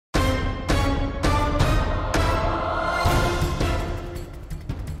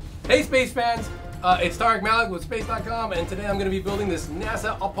Hey space fans, it's Tariq Malik with Space.com, and today I'm going to be building this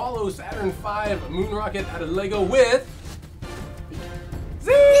NASA Apollo Saturn V moon rocket out of Lego with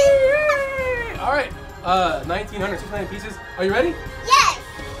Zadie! Alright, 1,969 pieces. Are you ready? Yes!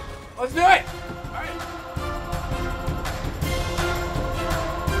 Let's do it!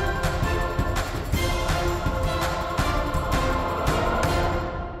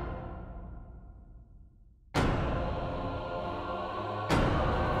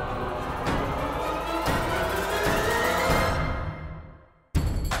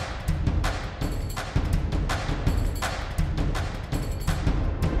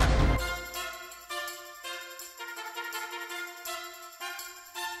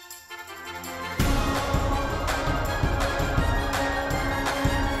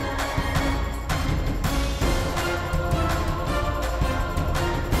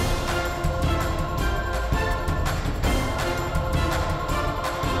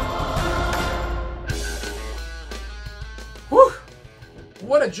 Whew!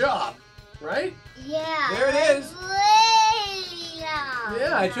 What a job, right? Yeah. There it is.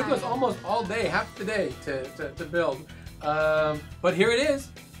 Yeah, it took us almost all day, half the day to build. But here it is,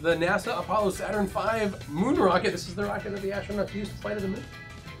 the NASA Apollo Saturn V moon rocket. This is the rocket that the astronauts used to fly to the moon.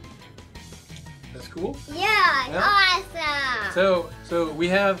 That's cool. Yeah, awesome. So we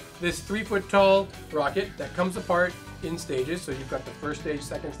have this 3-foot tall rocket that comes apart in stages. So you've got the first stage,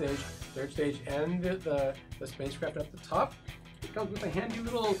 second stage, third stage, and the spacecraft up the top. It comes with a handy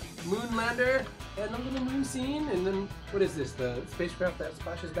little moon lander and a little moon scene. And then, what is this? The spacecraft that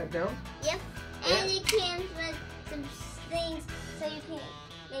splashes back down? Yep. And you can put some things so you can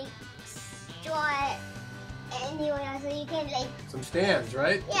like store it anywhere, so you can like Some stands,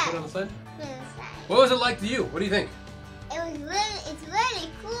 right? Yeah. Put on the side. put it aside. What was it like to you? What do you think? It's really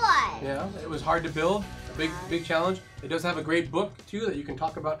cool. Yeah, it was hard to build. A big challenge. It does have a great book too that you can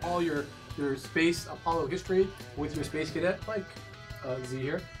talk about all your space Apollo history with your space cadet, like Z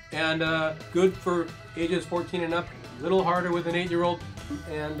here, and good for ages 14 and up. A little harder with an 8-year-old,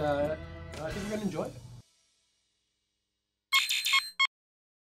 and I think you're gonna enjoy it.